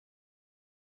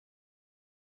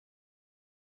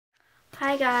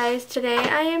Hi guys, today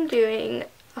I am doing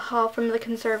a haul from the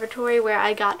Conservatorie where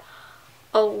I got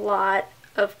a lot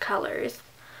of colors.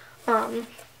 I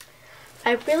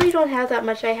really don't have that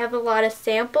much. I have a lot of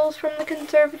samples from the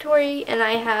Conservatorie and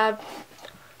I have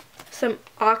some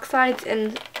oxides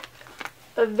and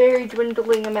a very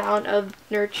dwindling amount of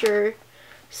Nurture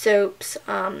soaps,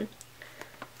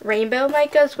 rainbow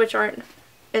micas, which aren't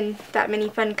in that many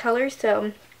fun colors,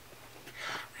 so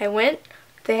I went.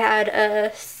 They had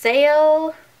a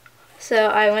sale, so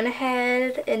I went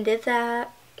ahead and did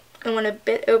that. I went a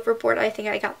bit overboard. I think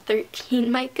I got 13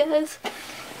 micas,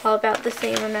 all about the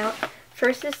same amount.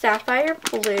 First is Sapphire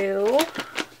Blue.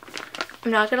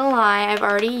 I'm not gonna lie, I've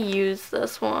already used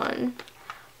this one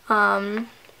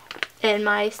in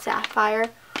my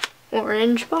Sapphire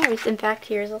Orange bars. In fact,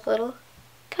 here's a little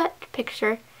cut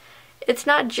picture. It's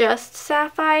not just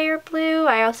Sapphire Blue.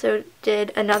 I also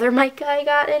did another mica I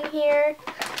got in here.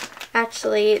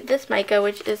 Actually, this mica,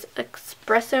 which is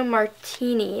Espresso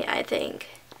Martini, I think.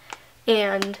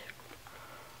 And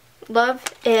love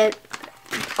it.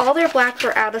 All their blacks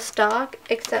are out of stock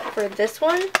except for this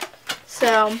one.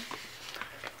 So,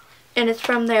 and it's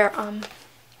from their,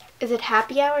 is it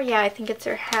Happy Hour? Yeah, I think it's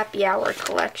their Happy Hour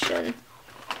collection.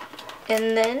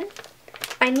 And then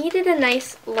I needed a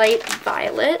nice light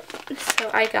violet, so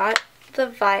I got the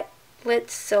Violet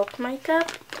Silk Mica,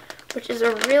 which is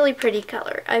a really pretty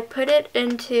color. I put it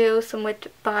into some whipped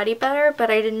body butter, but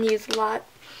I didn't use a lot,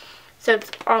 so it's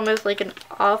almost like an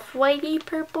off-whitey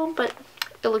purple, but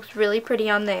it looks really pretty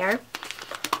on there.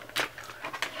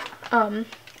 I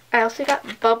also got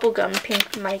Bubblegum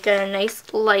Pink Mica, a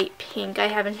nice light pink. I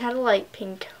haven't had a light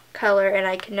pink color and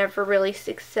I can never really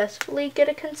successfully get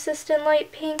a consistent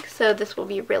light pink, so this will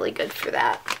be really good for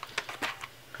that.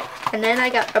 And then I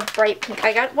got a bright pink.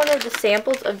 I got one of the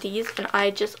samples of these and I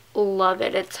just love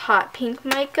it. It's Hot Pink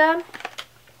Mica.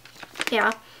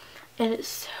 Yeah, and it's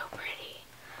so pretty.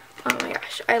 Oh my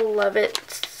gosh, I love it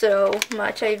so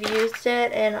much. I've used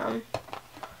it and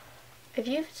I've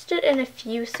used it in a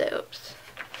few soaps.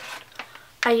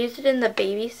 I used it in the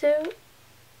baby soap.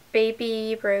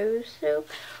 Baby rose soap.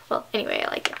 Well, anyway,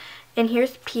 I like it. And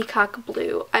here's Peacock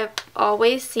Blue. I've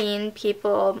always seen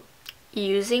people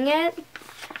using it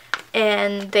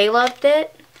and they loved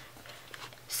it,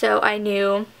 so I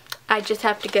knew I just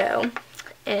have to go,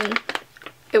 and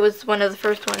it was one of the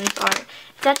first ones on it.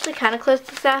 It's actually kind of close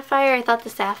to Sapphire. I thought the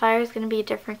Sapphire was going to be a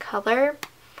different color,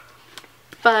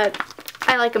 but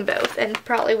I like them both and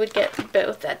probably would get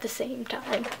both at the same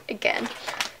time again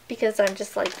because I'm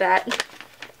just like that.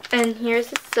 And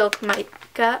here's a Silk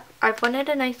Mica. I've wanted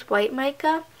a nice white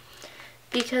mica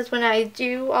because when I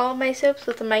do all my soaps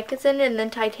with the micas in it and then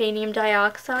titanium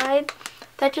dioxide,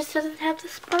 that just doesn't have the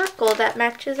sparkle that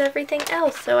matches everything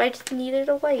else, so I just needed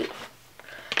a white.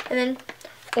 And then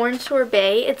Orange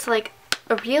Sorbet. It's like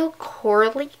a real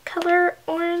corally color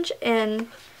orange and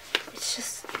it's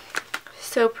just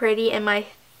so pretty, and my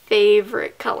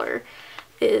favorite color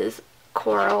is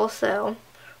coral, so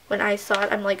when I saw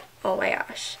it I'm like, oh my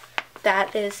gosh,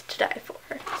 that is to die for.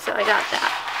 So I got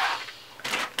that.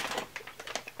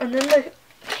 And then the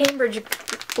Cambridge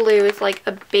Blue is like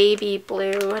a baby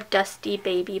blue, a dusty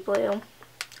baby blue.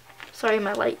 Sorry,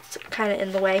 my light's kind of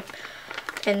in the way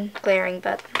and glaring,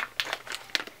 but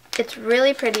it's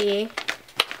really pretty.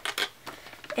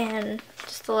 And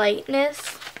just the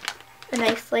lightness, a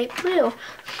nice light blue.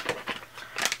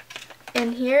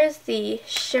 And here's the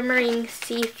Shimmering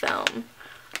Sea Foam.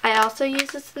 I also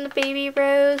use this in the Baby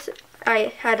Rose.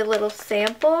 I had a little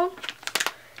sample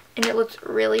and it looks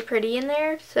really pretty in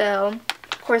there, so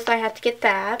of course I had to get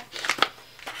that.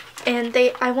 And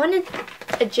I wanted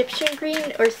Egyptian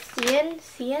green or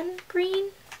cyan green?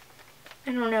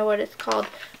 I don't know what it's called,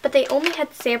 but they only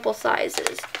had sample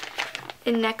sizes.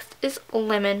 And next is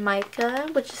Lemon Mica,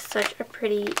 which is such a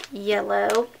pretty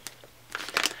yellow.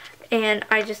 And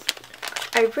I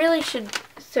really should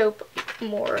soap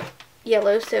more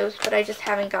yellow soaps, but I just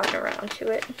haven't gotten around to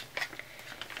it.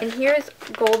 And here's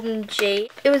Golden Jade.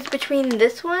 It was between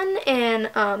this one and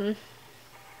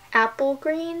apple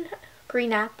green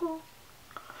apple,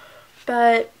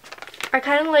 but I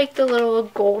kind of like the little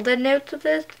golden notes of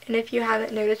this, and if you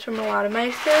haven't noticed from a lot of my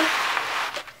soaps,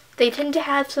 they tend to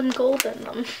have some gold in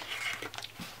them.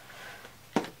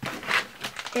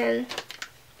 And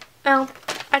well,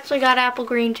 actually got apple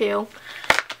green too.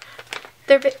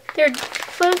 They're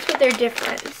close, but they're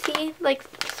different. See, like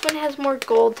this one has more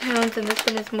gold tones and this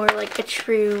one is more like a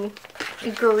true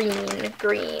green.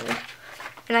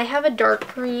 And I have a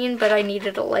dark green, but I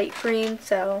needed a light green,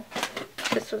 so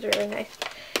this was really nice.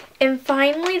 And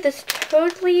finally, this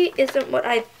totally isn't what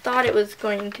I thought it was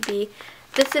going to be.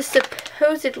 This is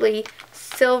supposedly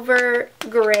silver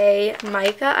gray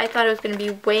mica. I thought it was going to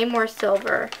be way more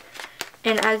silver.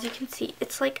 And as you can see,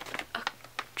 it's like a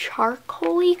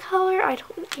charcoal-y color. I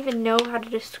don't even know how to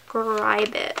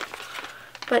describe it.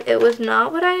 But it was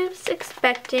not what I was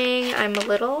expecting. I'm a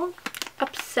little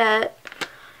upset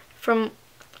from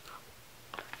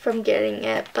getting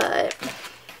it, but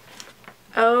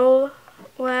oh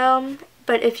well.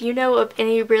 But if you know of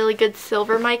any really good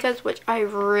silver micas, which I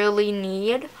really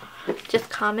need, just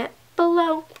comment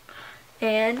below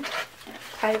and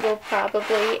I will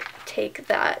probably take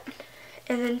that.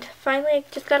 And then finally, I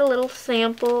just got a little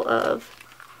sample of,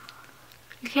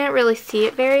 you can't really see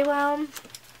it very well.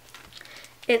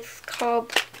 It's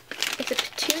called, is it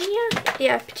Petunia?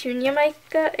 Yeah, Petunia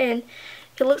mica, and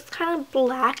it looks kind of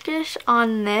blackish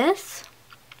on this,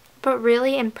 but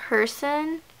really in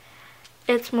person,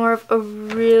 it's more of a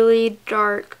really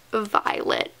dark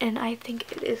violet, and I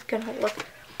think it is gonna look,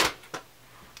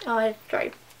 oh, I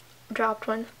dropped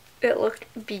one. It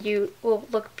will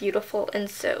look beautiful in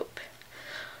soap.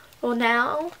 Well,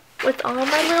 now, with all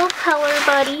my little color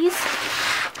buddies,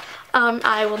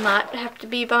 I will not have to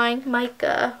be buying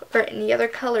mica or any other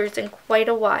colors in quite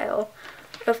a while.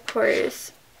 Of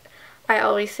course, I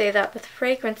always say that with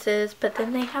fragrances, but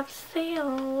then they have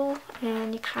sale,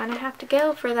 and you kind of have to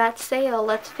go for that sale.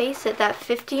 Let's face it, that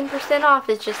 15% off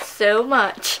is just so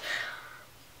much.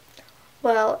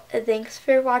 Well, thanks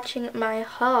for watching my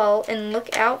haul, and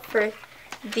look out for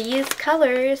these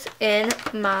colors in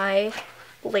my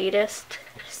latest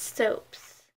soap.